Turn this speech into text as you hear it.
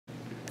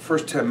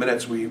first 10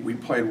 minutes we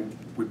played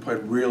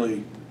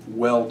really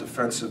well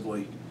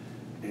defensively,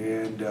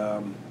 and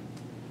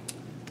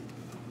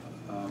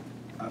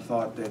I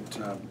thought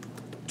that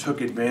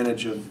took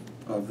advantage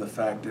of the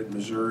fact that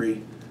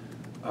Missouri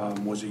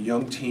was a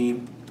young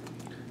team,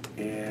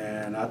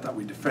 and I thought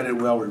we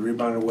defended well, we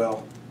rebounded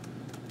well,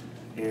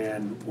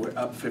 and we're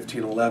up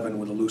 15-11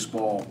 with a loose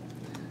ball,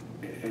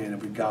 and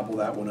if we gobble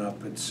that one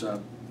up, we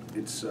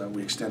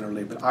extend our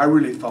lead. But I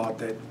really thought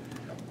that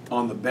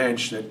on the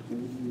bench that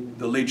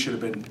the lead should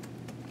have been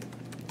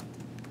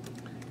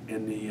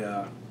in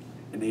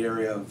the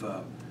area of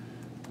a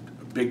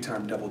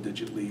big-time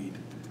double-digit lead.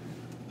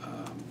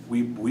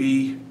 We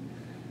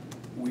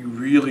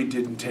really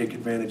didn't take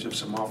advantage of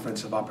some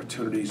offensive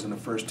opportunities in the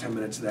first 10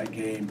 minutes of that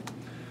game,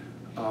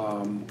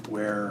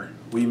 where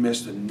we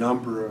missed a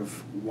number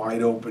of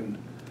wide-open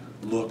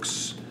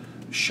looks,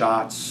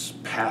 shots,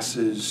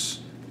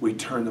 passes. We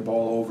turned the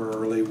ball over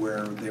early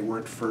where they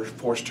weren't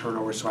forced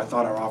turnovers, so I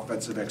thought our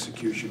offensive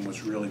execution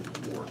was really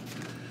poor.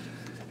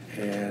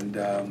 And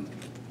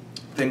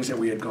things that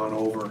we had gone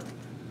over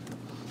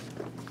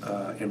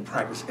in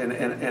practice,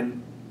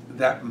 and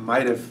that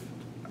might have,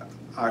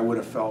 I would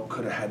have felt,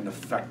 could have had an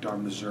effect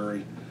on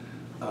Missouri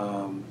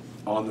on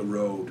the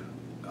road.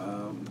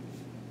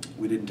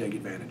 We didn't take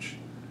advantage.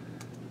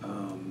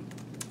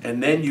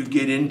 And then you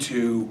get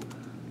into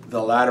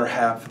the latter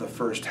half of the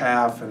first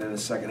half, and then the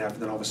second half,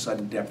 and then all of a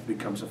sudden depth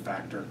becomes a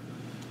factor.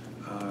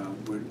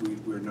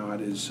 We're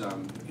not as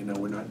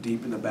we're not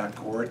deep in the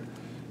backcourt.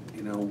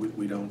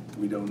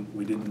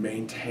 We didn't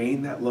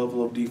maintain that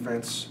level of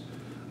defense.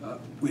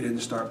 We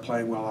didn't start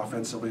playing well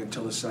offensively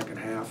until the second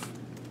half.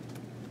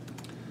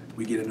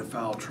 We get into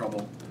foul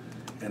trouble,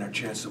 and our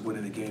chance of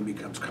winning the game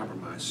becomes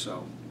compromised.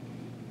 So,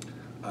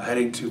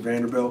 heading to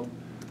Vanderbilt,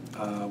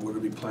 we're going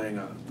to be playing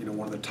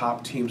one of the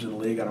top teams in the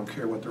league. I don't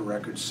care what the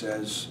record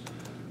says.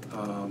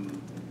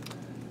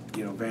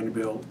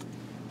 Vanderbilt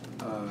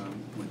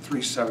with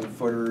 3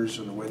 7-footers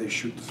and the way they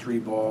shoot the 3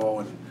 ball,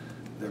 and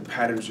their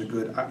patterns are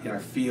good. I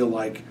feel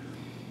like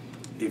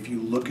if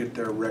you look at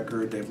their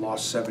record, they've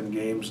lost 7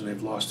 games and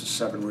they've lost to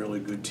 7 really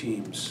good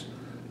teams,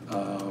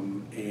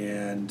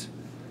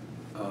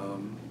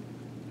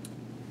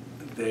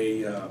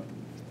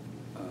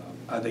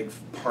 I think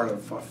part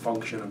of a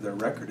function of their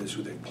record is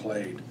who they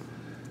played.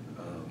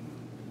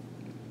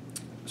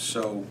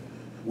 So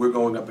we're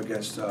going up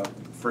against,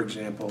 for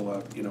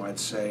example, I'd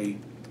say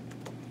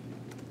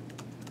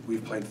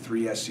we've played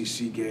 3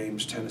 SEC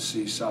games: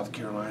 Tennessee, South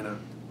Carolina,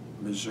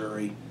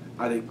 Missouri.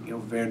 I think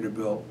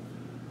Vanderbilt,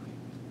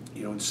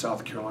 and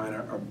South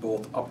Carolina are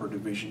both upper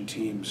division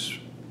teams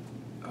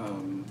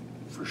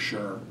for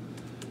sure.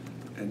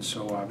 And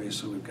so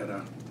obviously we've got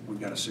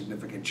a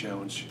significant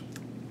challenge.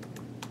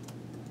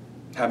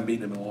 Haven't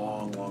beaten them in a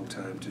long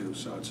time too.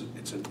 So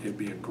it'd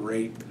be a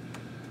great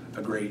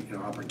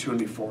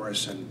opportunity for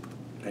us. And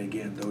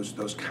again,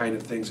 those kind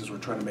of things, as we're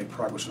trying to make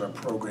progress with our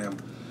program,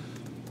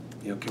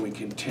 can we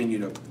continue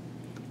to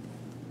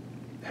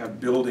have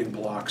building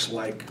blocks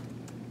like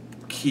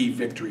key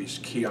victories,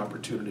 key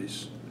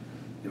opportunities?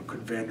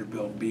 Could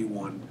Vanderbilt be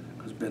one?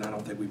 Because Ben, I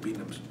don't think we've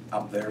beaten them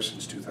up there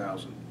since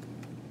 2000.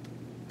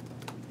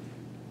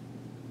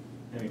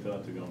 Any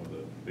thought to going with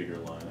a bigger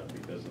lineup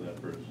because of that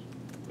first,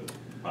 with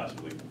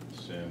possibly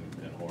Sim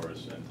and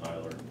Horace and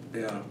Tyler?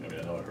 Yeah. I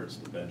know it hurts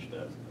the bench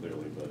depth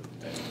clearly, but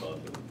any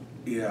thought to?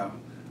 Yeah,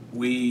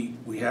 we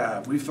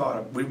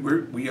thought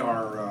we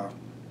are.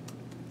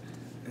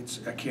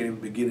 I can't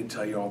even begin to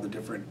tell you all the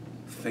different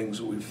things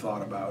that we've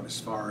thought about as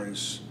far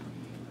as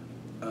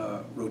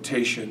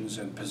rotations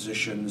and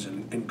positions,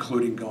 and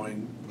including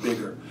going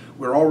bigger.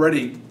 We're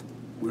already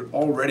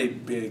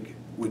big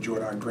with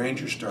Jordan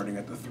Granger starting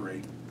at the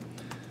 3.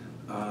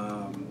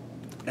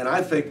 And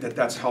I think that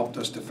that's helped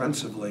us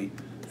defensively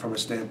from a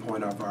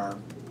standpoint of our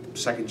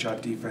second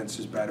shot defense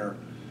is better.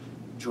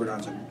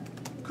 Jordan's a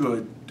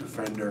good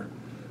defender.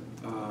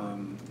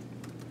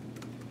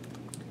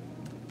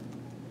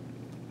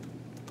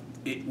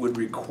 It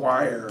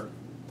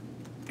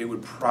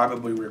would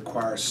probably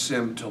require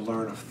Sim to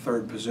learn a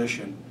 3rd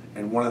position.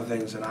 And one of the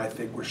things that I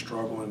think we're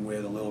struggling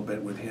with a little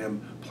bit with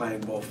him playing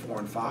both 4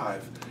 and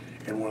 5,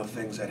 and one of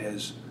the things that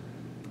has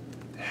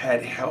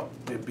had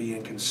helped it be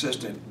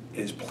inconsistent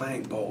is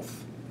playing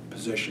both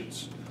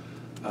positions.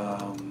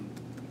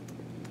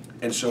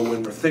 And so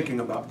when we're thinking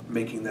about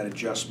making that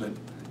adjustment,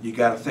 you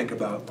got to think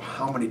about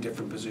how many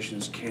different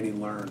positions can he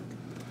learn.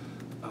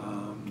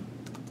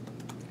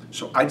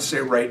 So I'd say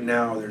right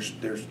now there's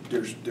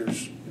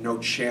no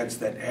chance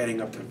that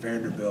heading up to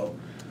Vanderbilt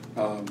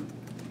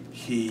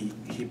he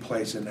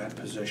plays in that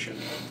position,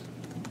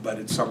 but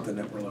it's something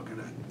that we're looking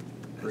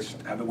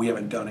at. We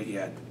haven't done it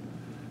yet.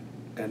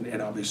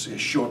 And obviously a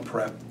short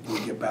prep. We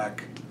get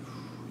back,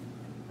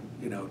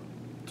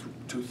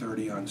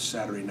 2:30 on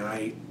Saturday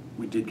night.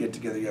 We did get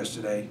together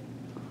yesterday,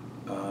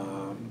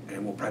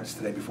 and we'll practice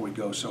today before we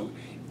go. So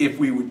if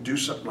we would do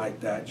something like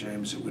that,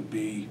 James, it would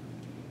be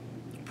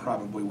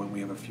probably when we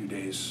have a few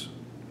days.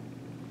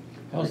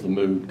 How's the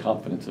mood,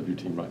 confidence of your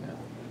team right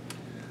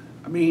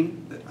I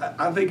mean,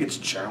 I think it's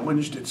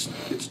challenged.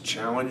 It's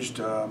challenged,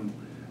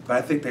 but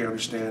I think they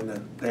understand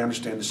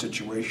the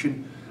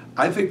situation.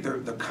 I think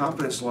the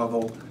confidence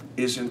level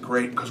isn't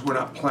great because we're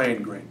not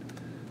playing great.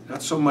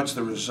 Not so much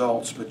the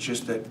results, but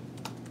just that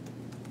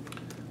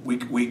we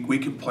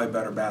can play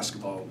better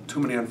basketball. Too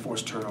many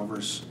unforced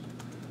turnovers,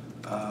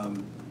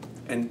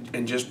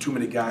 and just too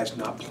many guys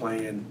not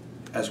playing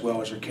as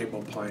well as they're capable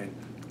of playing.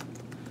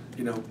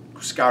 You know,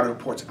 scouting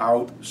reports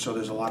out, so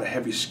there's a lot of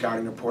heavy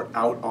scouting report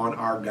out on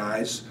our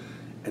guys,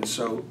 and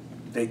so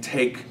they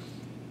take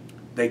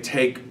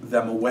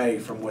them away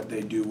from what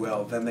they do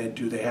well. Then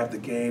they have the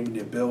game and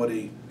the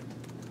ability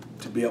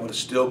to be able to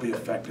still be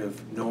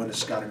effective knowing the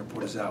scouting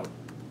report is out.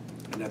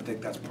 And I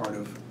think that's part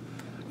of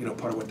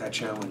what that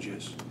challenge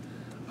is.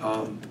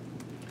 And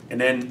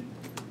then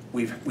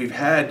we've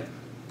had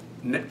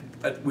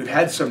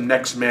some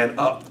next man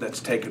up that's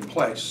taken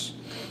place.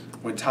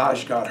 When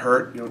Taj got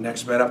hurt,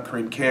 next man up,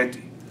 Kareem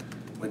Canty.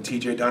 When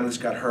T.J. Dunnins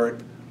got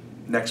hurt,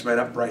 next man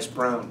up, Bryce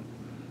Brown.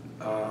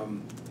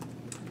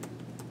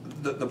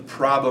 The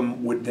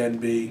problem would then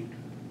be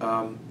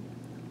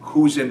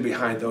who's in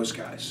behind those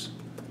guys,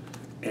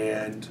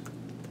 and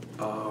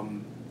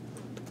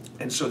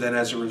so then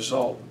as a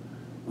result,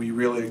 we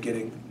really are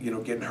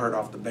getting hurt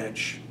off the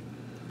bench,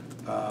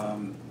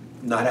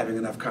 not having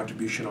enough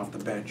contribution off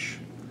the bench.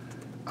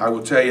 I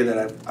will tell you that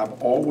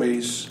I've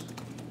always,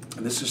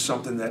 and this is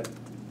something that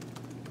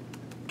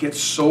gets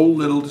so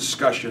little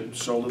discussion,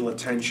 so little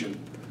attention.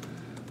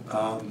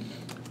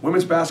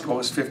 Women's basketball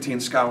has 15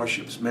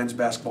 scholarships. Men's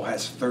basketball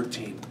has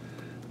 13.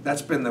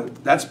 That's been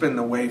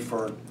the way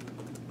for,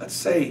 let's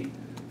say,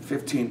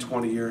 15,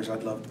 20 years.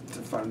 I'd love to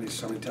find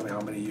somebody to tell me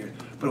how many years.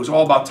 But it was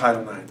all about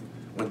Title IX.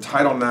 When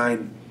Title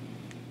IX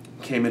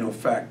came into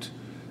effect,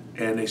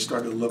 and they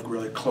started to look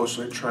really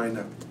closely at trying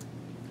to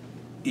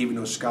even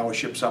those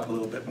scholarships up a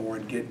little bit more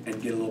and get a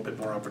little bit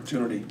more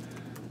opportunity,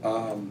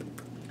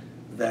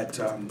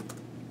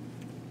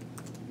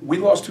 we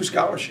lost 2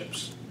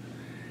 scholarships.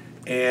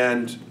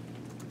 And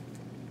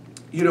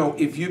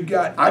if you've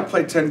got, I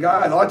play 10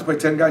 guys, I like to play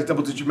 10 guys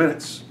double-digit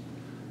minutes.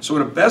 So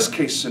in a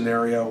best-case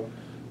scenario,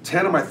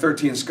 10 of my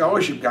 13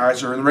 scholarship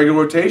guys are in the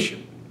regular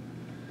rotation.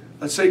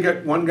 Let's say you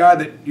got one guy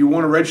that you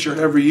want to redshirt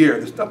every year.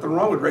 There's nothing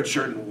wrong with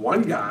redshirting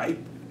one guy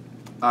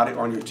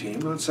on your team.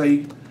 Let's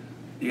say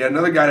you got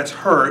another guy that's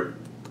hurt,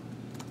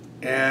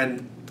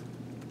 and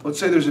let's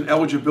say there's an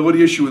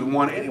eligibility issue with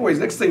one. Anyways,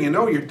 next thing you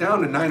know, you're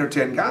down to 9 or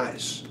 10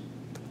 guys.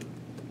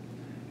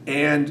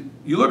 And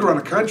you look around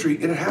the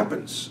country, it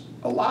happens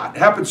a lot. It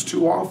happens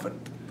too often.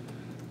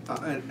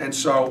 And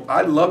so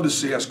I'd love to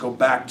see us go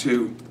back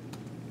to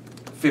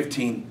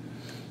 15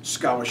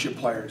 scholarship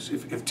players.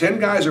 If 10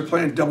 guys are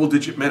playing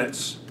double-digit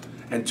minutes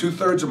and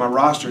 2/3 of my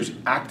roster is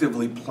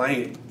actively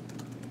playing,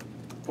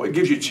 boy, it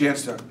gives you a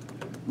chance to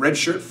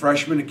redshirt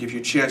freshmen. It gives you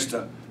a chance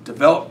to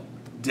develop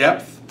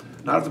depth,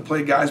 not have to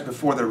play guys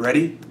before they're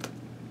ready,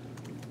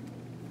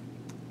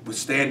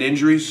 withstand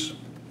injuries.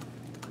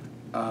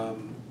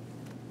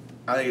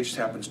 I think it just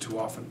happens too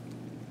often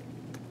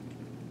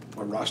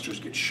when rosters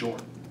get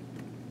short.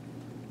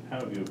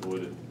 How have you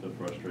avoided the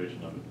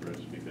frustration of it,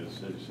 Bruce?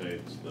 Because as you say,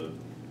 it's the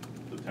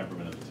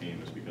temperament of the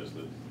team is because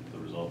the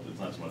result,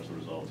 it's not so much the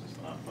results, it's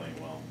not playing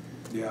well.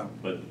 Yeah.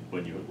 But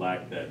when you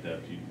lack that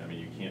depth, you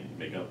can't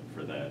make up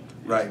for that.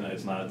 Right.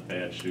 It's not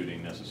bad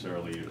shooting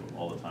necessarily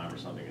all the time or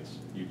something.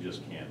 You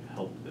just can't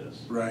help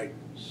this. Right.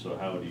 So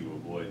how do you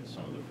avoid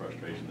some of the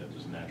frustration that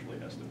just naturally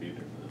has to be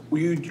there for this?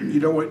 Well, you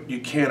know what? You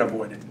can't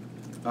avoid it.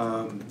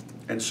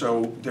 And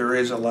so there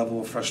is a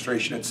level of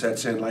frustration that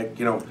sets in. Like,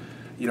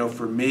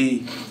 for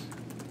me,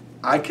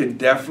 I can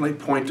definitely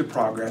point to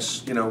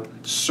progress,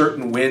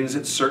 certain wins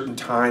at certain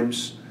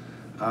times.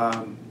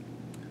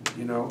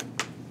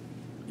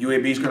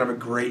 UAB's going to have a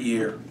great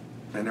year,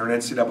 and they're an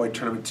NCAA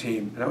tournament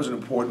team, and that was an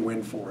important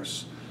win for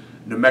us.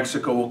 New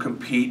Mexico will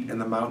compete in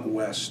the Mountain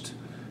West.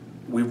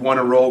 We've won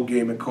a road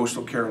game at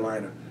Coastal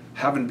Carolina.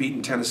 Haven't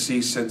beaten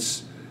Tennessee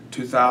since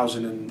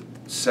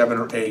 2007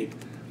 or 8.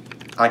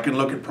 I can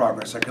look at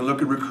progress. I can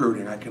look at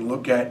recruiting. I can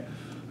look at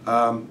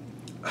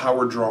how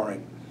we're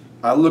drawing.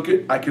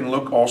 I can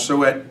look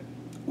also at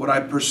what I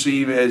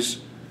perceive as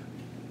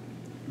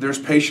there's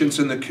patience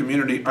in the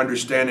community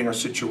understanding our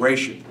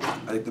situation.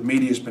 I think the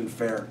media's been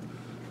fair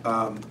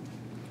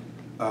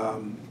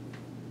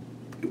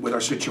with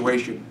our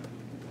situation.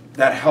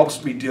 That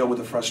helps me deal with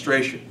the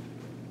frustration.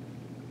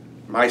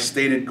 My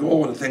stated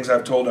goal and the things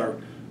I've told our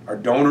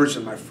donors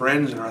and my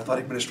friends and our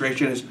athletic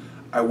administration is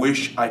I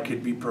wish I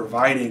could be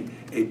providing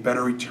a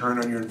better return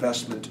on your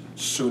investment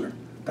sooner.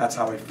 That's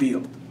how I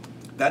feel.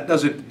 That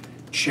doesn't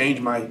change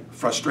my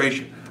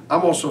frustration.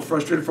 I'm also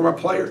frustrated for my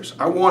players.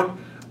 I want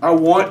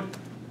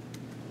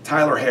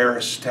Tyler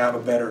Harris to have a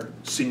better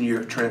senior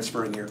year,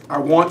 transferring year. I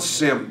want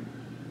Sim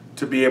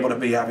to be able to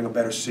be having a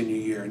better senior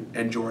year,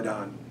 and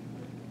Jordan.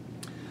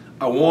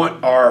 I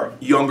want our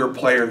younger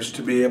players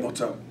to be able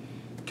to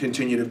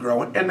continue to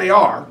grow, and they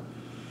are.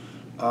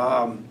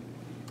 And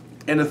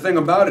the thing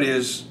about it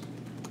is,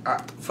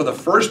 for the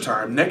first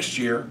time next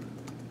year,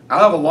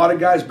 I'll have a lot of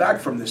guys back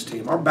from this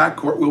team. Our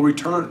backcourt will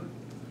return.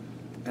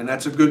 and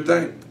that's a good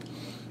thing.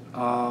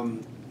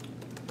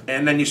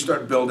 And then you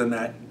start building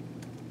that,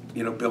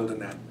 building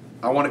that.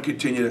 I want to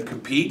continue to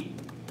compete.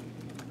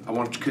 I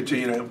want to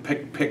continue to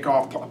pick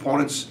off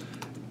opponents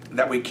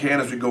that we can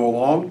as we go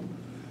along,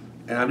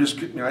 and I just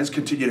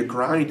continue to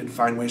grind and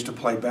find ways to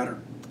play better.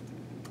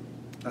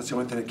 That's the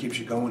only thing that keeps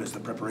you going, is the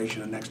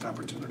preparation and next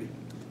opportunity.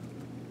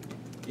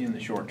 In the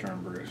short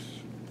term, Bruce,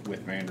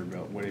 with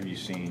Vanderbilt, what have you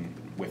seen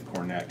with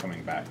Cornett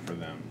coming back for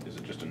them? Is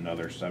it just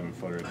another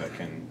 7-footer that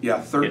can? Yeah,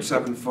 third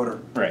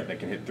 7-footer. Right, that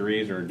can hit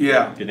threes, or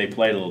yeah. Did they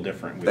play a little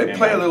different with him? They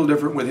play a little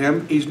different with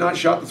him. He's not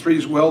shot the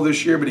threes well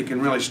this year, but he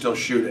can really still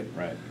shoot it.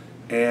 Right.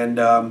 And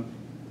the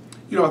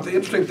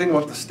interesting thing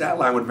about the stat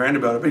line with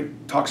Vanderbilt, everybody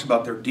talks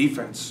about their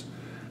defense.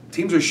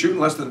 Teams are shooting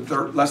less than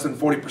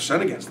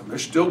 40% against them. They're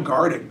still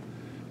guarding.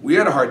 We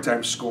had a hard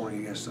time scoring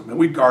against them, and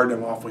we guarded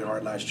them awfully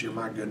hard last year.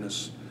 My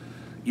goodness.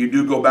 You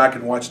do go back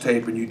and watch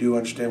tape, and you do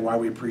understand why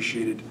we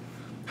appreciated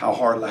how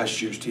hard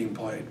last year's team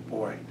played.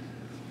 Boy,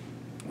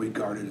 we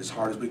guarded as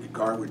hard as we could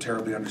guard. We're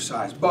terribly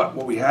undersized. But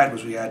what we had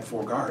was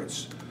 4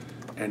 guards.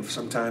 And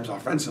sometimes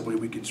offensively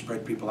we could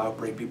spread people out,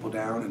 break people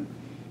down, and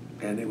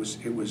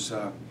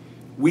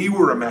we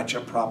were a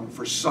matchup problem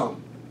for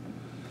some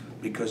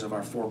because of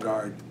our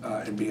 4-guard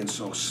and being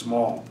so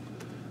small.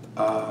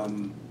 I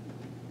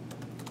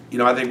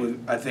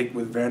think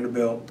with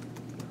Vanderbilt,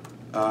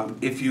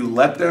 if you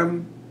let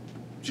them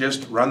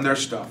just run their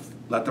stuff,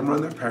 let them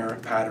run their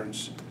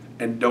patterns,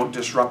 and don't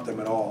disrupt them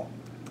at all,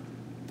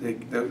 they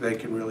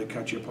can really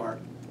cut you apart.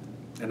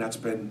 And that's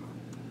been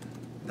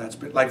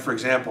like, for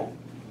example,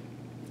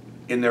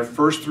 in their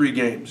first 3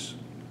 games,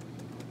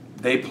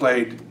 they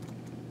played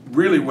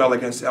really well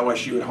against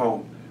LSU at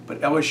home, but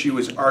LSU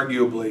is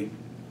arguably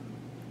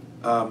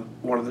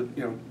one of the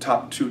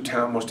top 2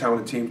 most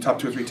talented teams, top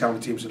 2 or 3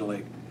 talented teams in the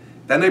league.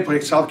 Then they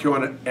played South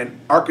Carolina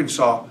and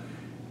Arkansas,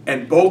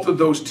 and both of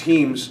those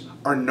teams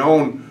are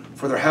known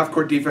for their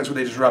half-court defense where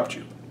they disrupt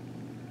you.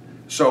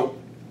 So,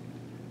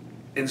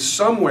 in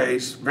some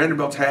ways,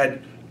 Vanderbilt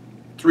had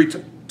 3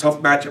 tough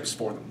matchups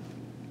for them.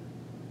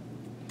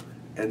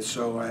 And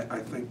so I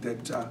think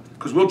that,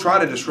 because we'll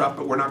try to disrupt,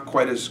 but we're not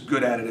quite as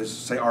good at it as,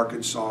 say,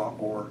 Arkansas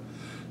or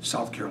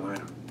South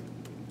Carolina.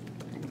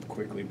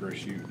 Quickly,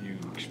 Bruce, you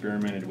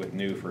experimented with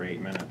new for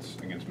 8 minutes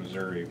against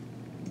Missouri.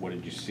 What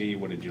did you see?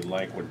 What did you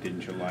like? What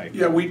didn't you like?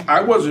 Yeah,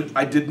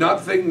 I did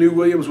not think New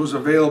Williams was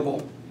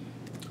available,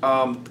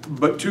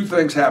 but 2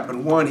 things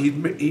happened. One,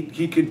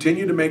 he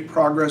continued to make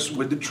progress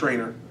with the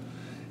trainer,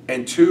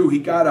 and 2, he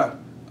got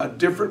a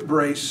different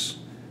brace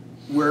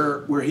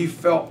where he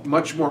felt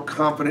much more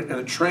confident and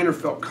the trainer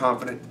felt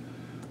confident.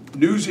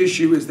 New's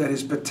issue is that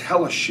his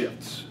patella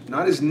shifts,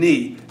 not his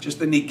knee, just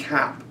the knee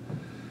cap.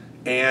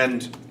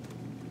 And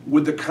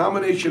with the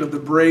combination of the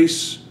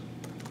brace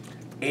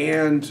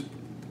and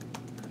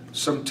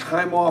some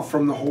time off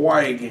from the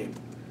Hawaii game,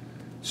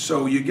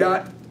 so you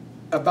got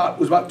it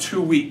was about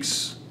 2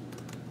 weeks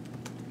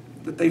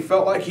that they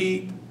felt like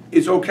he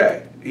is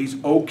okay.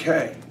 He's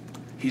okay.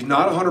 He's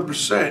not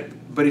 100%,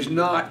 but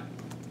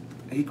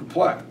he can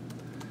play.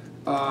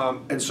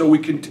 And so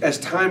as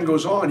time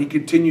goes on, he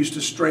continues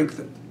to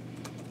strengthen.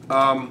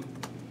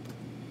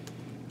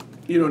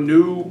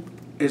 New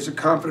is a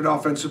confident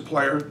offensive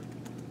player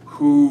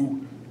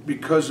who,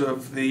 because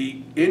of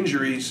the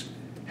injuries,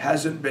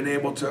 hasn't been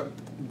able to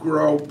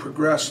grow,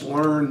 progress,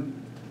 learn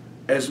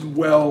as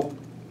well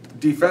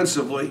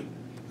defensively.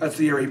 That's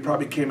the area he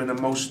probably came in the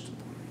most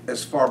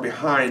as far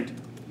behind.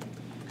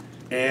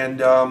 And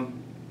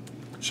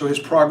so his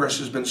progress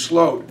has been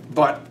slowed,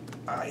 but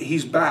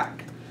he's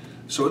back.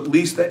 So at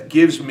least that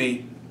gives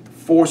me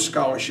 4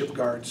 scholarship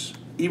guards.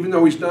 Even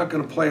though he's not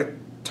going to play a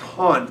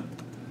ton,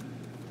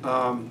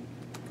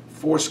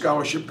 4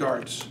 scholarship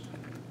guards,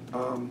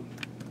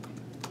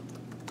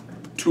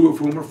 2 of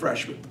whom are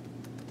freshmen,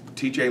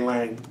 T.J.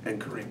 Lang and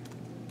Kareem.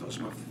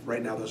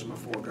 Right now those are my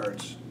 4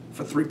 guards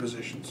for 3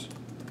 positions.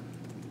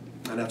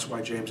 And that's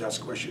why James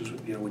asked questions,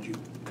 would you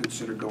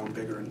consider going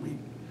bigger? And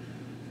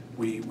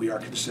we are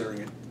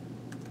considering it.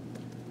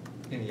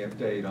 Any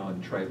update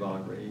on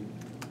Trayvon Reed?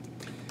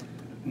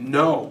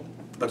 No,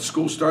 but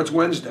school starts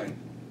Wednesday.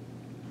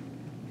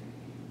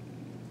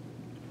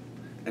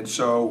 And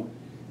so,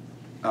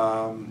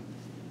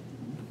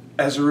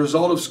 as a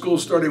result of school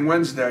starting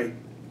Wednesday,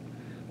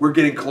 we're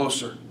getting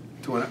closer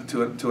to an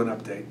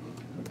update.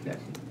 Okay.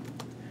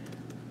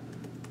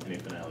 Any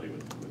finality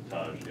with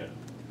Taj yet?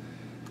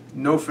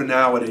 No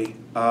finality.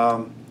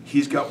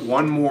 He's got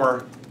 1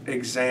 more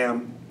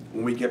exam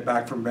when we get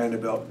back from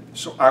Vanderbilt.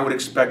 So I would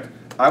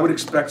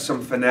expect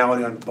some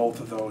finality on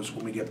both of those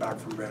when we get back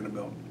from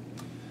Vanderbilt.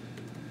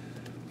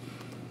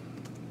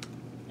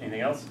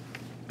 Anything else?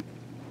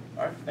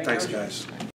 All right, Thanks, guys.